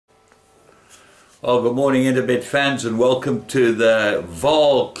Well, good morning, Interbet fans, and welcome to the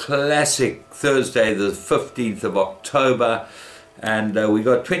Vaal Classic, Thursday, the 15th of October. And we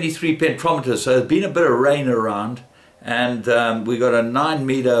got 23 pentrometers, so there's been a bit of rain around. And we got a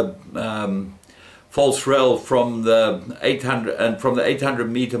 9-meter false rail from the 800, and from the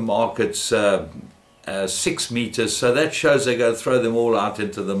 800-meter mark, it's 6 meters. So that shows they're going to throw them all out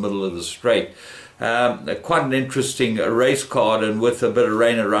into the middle of the straight. Quite an interesting race card, and with a bit of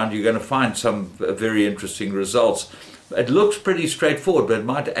rain around you're going to find some very interesting results. It looks pretty straightforward, but it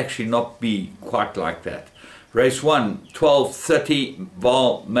might actually not be quite like that. Race 1, 12:30,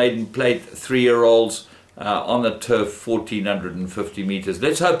 Vaal Maiden Plate, 3-year-olds on the turf, 1450 meters.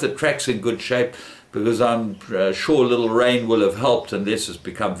 Let's hope the track's in good shape, because I'm sure a little rain will have helped and this has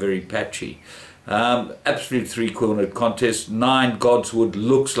become very patchy. Absolute three-cornered contest. 9 Godswood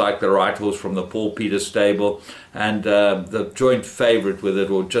looks like the right horse from the Paul Peter stable, and the joint favourite with it,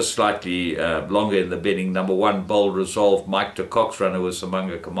 or just slightly longer in the bidding, number 1 Bold Resolve, Mike de Cox runner with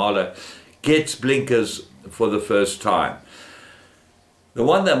Samanga Kamala, gets blinkers for the first time. The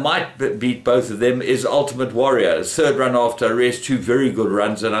one that might beat both of them is Ultimate Warrior, 3rd run after arrest, 2 very good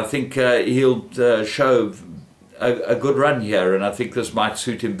runs, and I think he'll show a good run here, and I think this might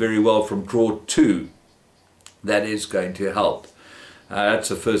suit him very well from draw 2. That is going to help. That's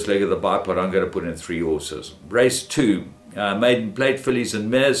the first leg of the bipod. I'm going to put in 3 horses. Race 2, Maiden Plate, fillies and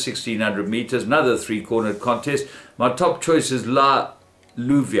mares, 1600 meters, another 3-cornered contest. My top choice is La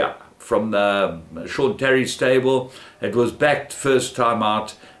Luvia from the Sean Terry stable. It was backed first time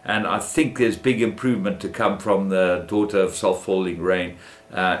out, and I think there's big improvement to come from the daughter of Self-Falling Rain.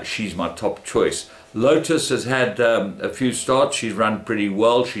 She's my top choice. Lotus has had a few starts. She's run pretty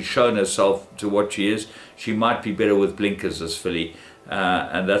well. She's shown herself to what she is. She might be better with blinkers, this filly,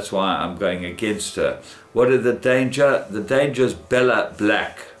 and that's why I'm going against her. What are the danger? The danger is Bella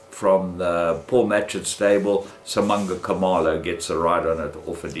Black from the Paul Matchett stable. Samanga Kamala gets a ride on it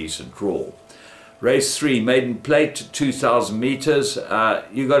off a decent draw. Race 3, Maiden Plate, 2,000 meters.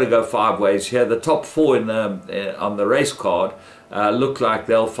 You've got to go 5 ways here. The top 4 in the, on the race card look like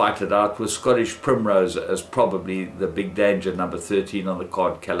they'll fight it out, with Scottish Primrose as probably the big danger, number 13 on the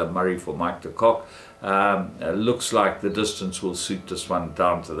card, Callum Murray for Mike de Cock. Looks like the distance will suit this one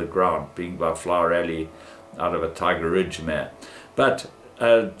down to the ground, being by Flower Alley out of a Tiger Ridge mare. But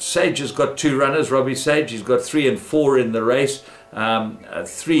Sage has got 2 runners, Robbie Sage. He's got 3 and 4 in the race.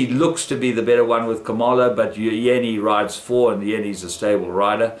 3 looks to be the better one with Kamala, but Yeni rides 4, and Yeni's a stable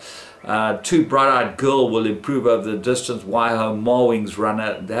rider. 2 Bright-Eyed Girl will improve over the distance. Waiho Marwing's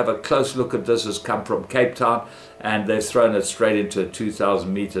runner. They have a close look at this, has come from Cape Town, and they've thrown it straight into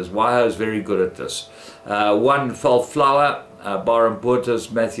 2,000 meters. Waiho is very good at this. 1 Fall Flower, Baron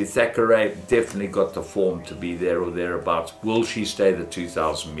Portas, Matthew Thackeray, definitely got the form to be there or thereabouts. Will she stay the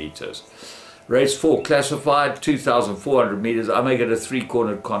 2,000 meters? Race 4, Classified, 2,400 meters. I make it a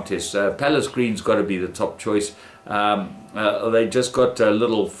 3-cornered contest. Palace Green's got to be the top choice. They just got a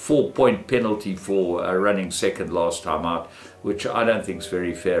little 4-point penalty for running second last time out, which I don't think is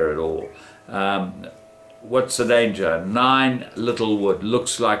very fair at all. What's the danger? 9 Littlewood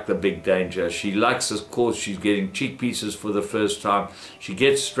looks like the big danger. She likes this course. She's getting cheek pieces for the first time. She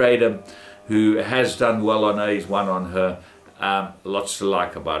gets Stratham, who has done well on her. He's won on her. Lots to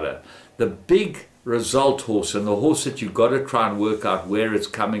like about her. The big result horse, and the horse that you've got to try and work out where it's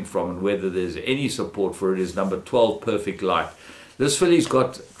coming from and whether there's any support for it, is number 12 Perfect Light. This filly's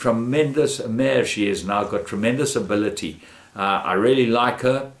got tremendous, mare she is now, got tremendous ability. I really like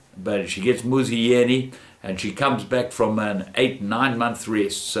her, but she gets Muzi Yeni, and she comes back from an 8-9 month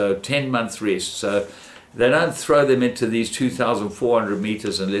rest, so 10-month rest. So they don't throw them into these 2,400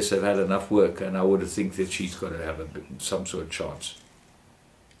 meters unless they've had enough work, and I would think that she's got to have some sort of chance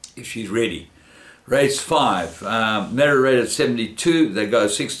if she's ready. Race 5, Merit Rate at 72, they go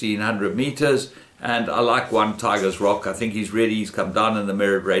 1,600 meters, and I like 1 Tiger's Rock. I think he's ready. He's come down in the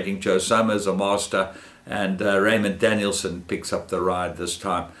merit rating. Joe Somers, a master, and Raymond Danielson picks up the ride this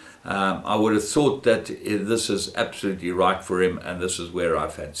time. I would have thought that this is absolutely right for him, and this is where I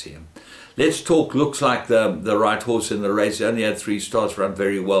fancy him. Let's Talk looks like the right horse in the race. He only had 3 starts, run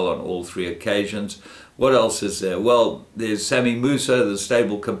very well on all 3 occasions. What else is there? Well, there's Sammy Musa, the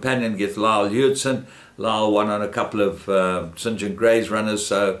stable companion, gets Lyle Hewitson. Lyle won on a couple of St. John Gray's runners,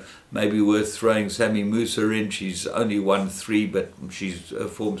 so maybe worth throwing Sammy Musa in. She's only won 3, but her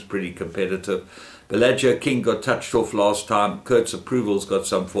form's pretty competitive. Bellagio King got touched off last time. Kurt's Approval's got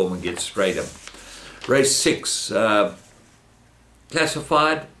some form and gets Stratham. Race 6,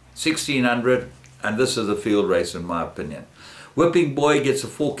 Classified, 1,600, and this is a field race in my opinion. Whipping Boy gets a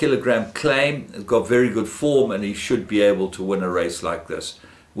 4 kilogram claim. He's got very good form, and he should be able to win a race like this.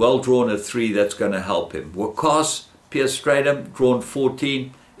 well drawn at 3, that's going to help him. Wakas, Pierce Stratum, drawn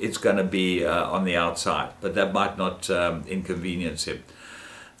 14, it's going to be on the outside, but that might not inconvenience him.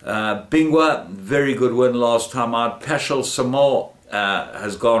 Bingwa, very good win last time out. Pashal Samal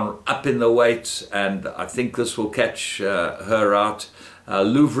has gone up in the weights, and I think this will catch her out.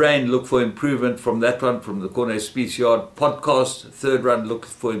 Louvrain, look for improvement from that one, from the Cornet Spies Yard podcast. Third run, look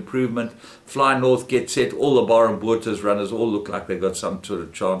for improvement. Fly North, Get Set, all the Bar and Boters runners all look like they've got some sort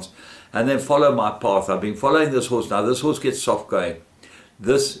of chance. And then Follow My Path. I've been following this horse now. This horse gets soft going.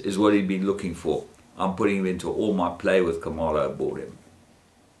 This is what he'd been looking for. I'm putting him into all my play with Kamala aboard him.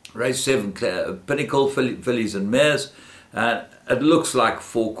 Race 7, Pinnacle, fillies and mares. It looks like a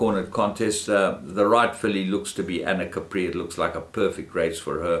four-cornered contest. The right filly looks to be Anna Capri. It looks like a perfect race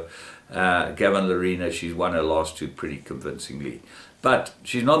for her. Gavin Lorena, she's won her last 2 pretty convincingly. But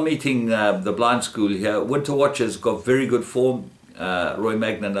she's not meeting the blind school here. Winter Watcher's got very good form. Roy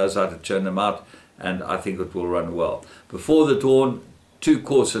Magna knows how to turn them out, and I think it will run well. Before the Dawn, 2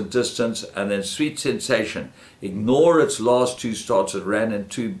 course and distance, and then Sweet Sensation. Ignore its last 2 starts. It ran in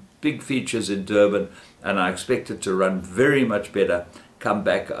 2 big features in Durban, and I expect it to run very much better, come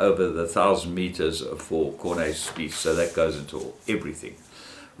back over the 1,000 meters for Cornet Spies. So that goes into everything.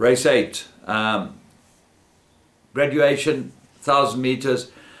 Race 8, graduation, 1,000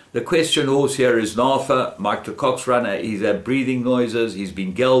 meters. The question horse here is Nafa, Mike de Cox runner. He's had breathing noises, he's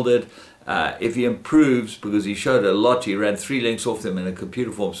been gelded. If he improves, because he showed a lot, he ran 3 lengths off them in a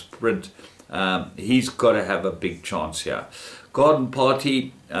computer form sprint, he's got to have a big chance here. Garden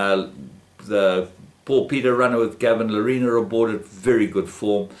Party, the Paul Peter runner with Gavin Lorena aboard it, very good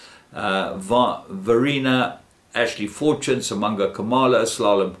form. Verena, Ashley Fortune, Samanga Kamala,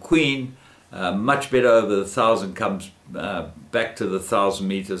 Slalom Queen, much better over the 1,000, comes back to the 1,000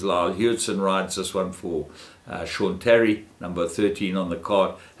 meters. Lyle Hewitson rides this one for Sean Terry, number 13 on the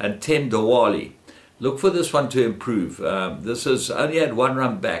card, and 10 Diwali. Look for this one to improve. This has only had 1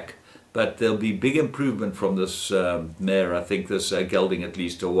 run back, but there'll be big improvement from this mare. I think this gelding, at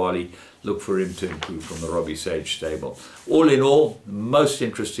least Diwali, look for him to improve from the Robbie Sage stable. All in all, most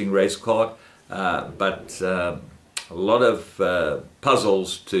interesting race card, but a lot of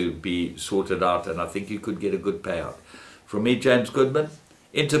puzzles to be sorted out, and I think you could get a good payout. From me, James Goodman,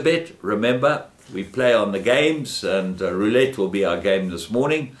 Interbet, remember, we play on the games, and roulette will be our game this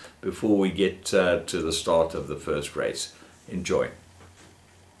morning before we get to the start of the first race. Enjoy.